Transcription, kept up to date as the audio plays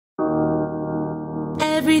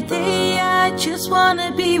Every day I just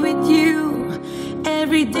wanna be with you.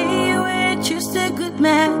 Every day we're just a good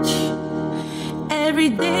match. Every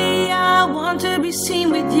day I want to be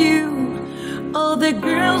seen with you. All the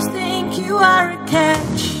girls think you are a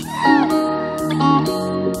catch.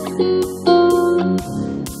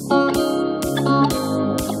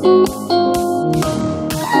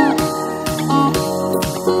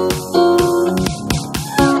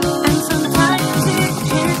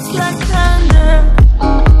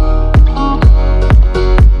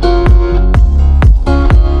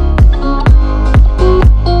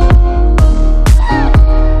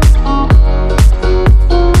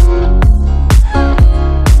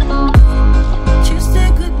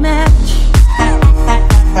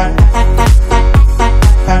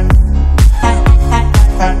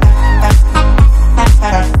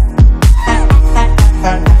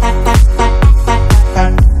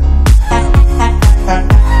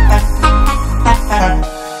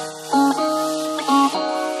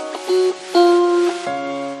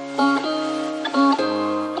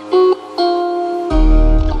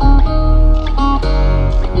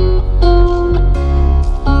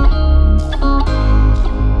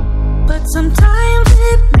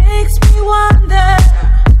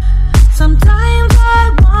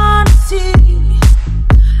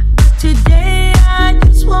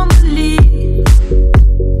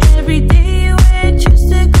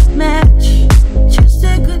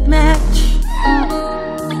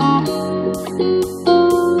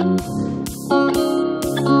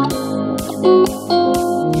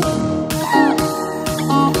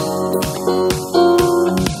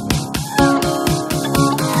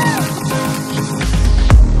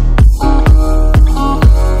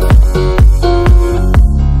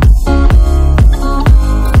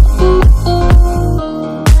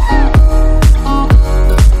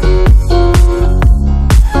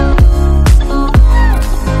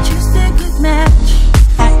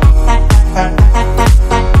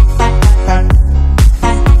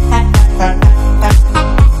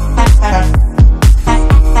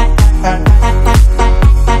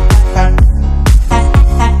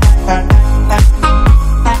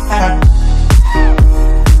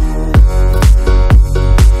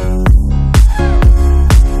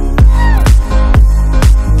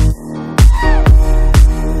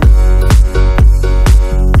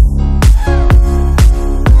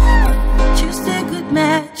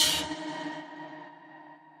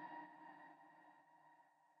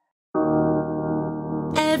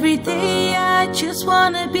 Every day I just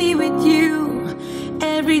wanna be with you.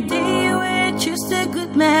 Every day we're just a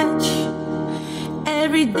good match.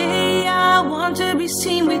 Every day I want to be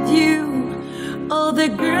seen with you. All the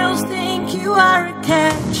girls think you are a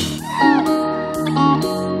catch.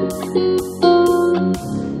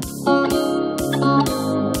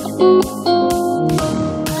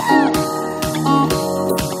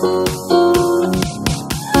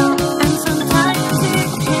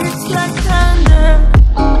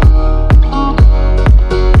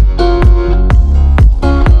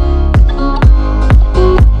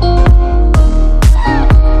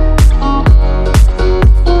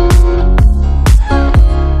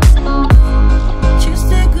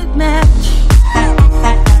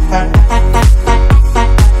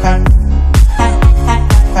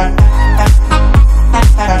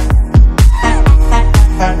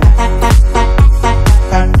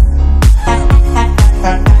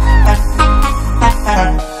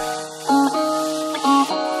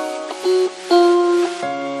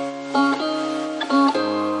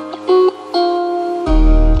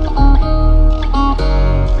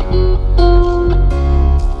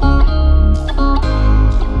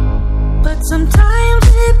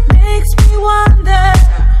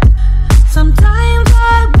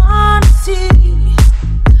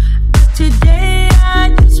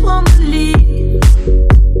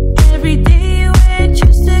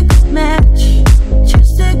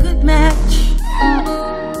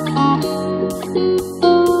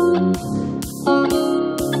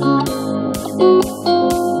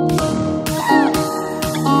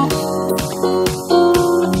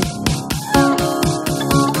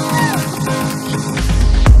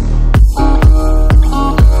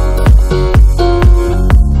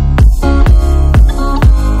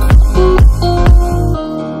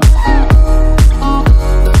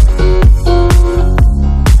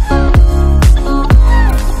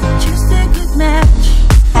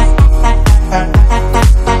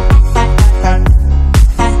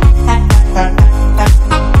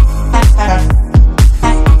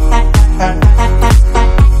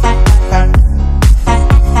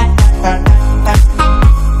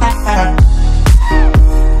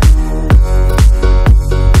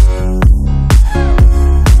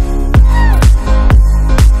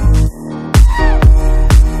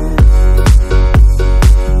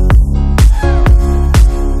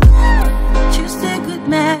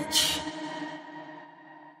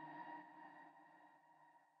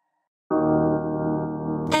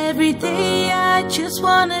 Every day I just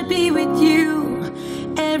wanna be with you.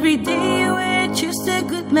 Every day we're just a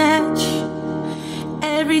good match.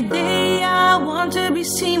 Every day I want to be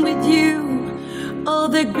seen with you. All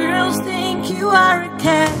the girls think you are a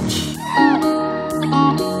catch.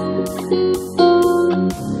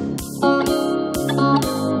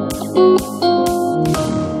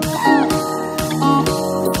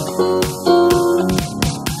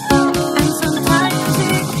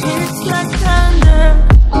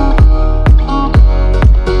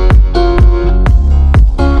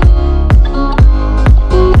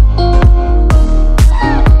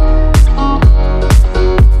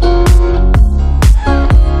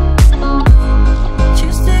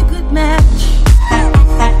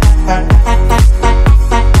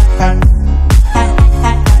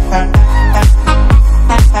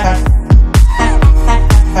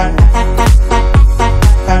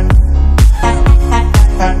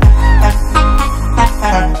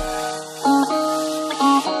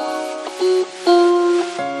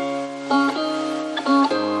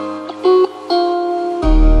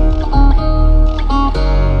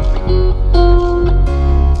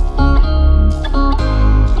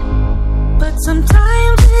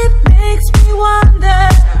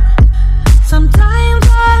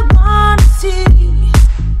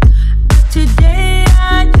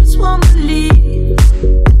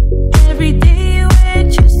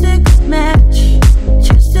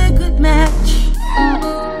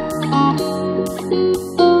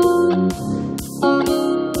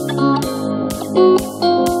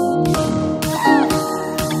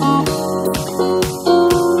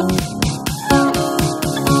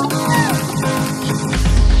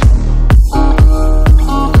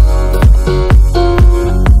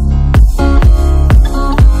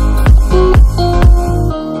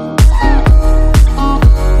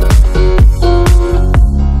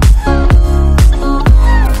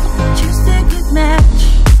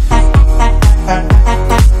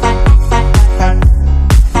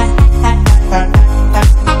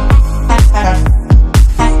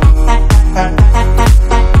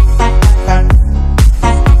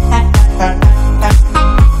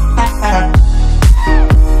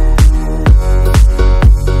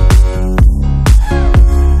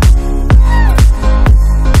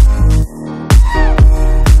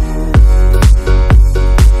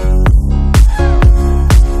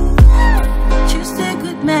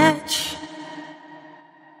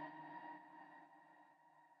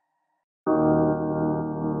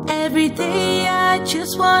 Every day I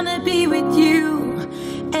just wanna be with you.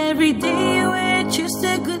 Every day we're just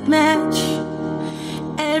a good match.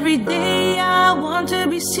 Every day I want to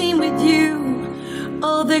be seen with you.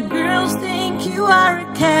 All the girls think you are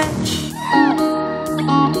a catch.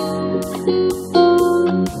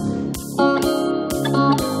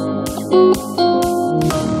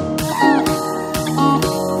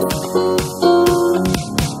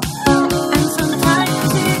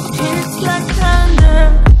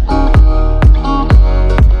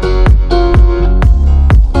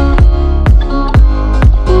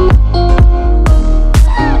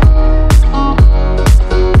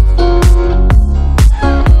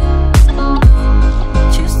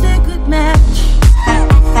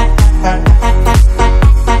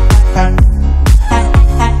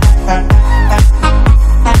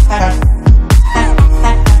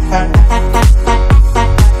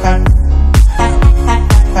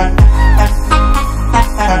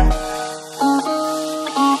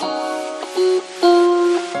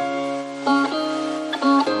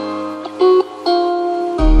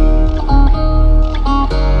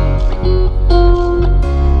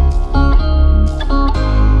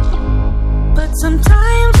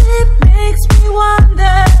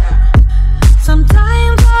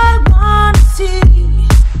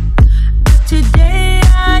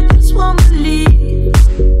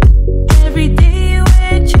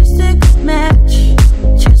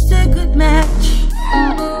 Just a good match.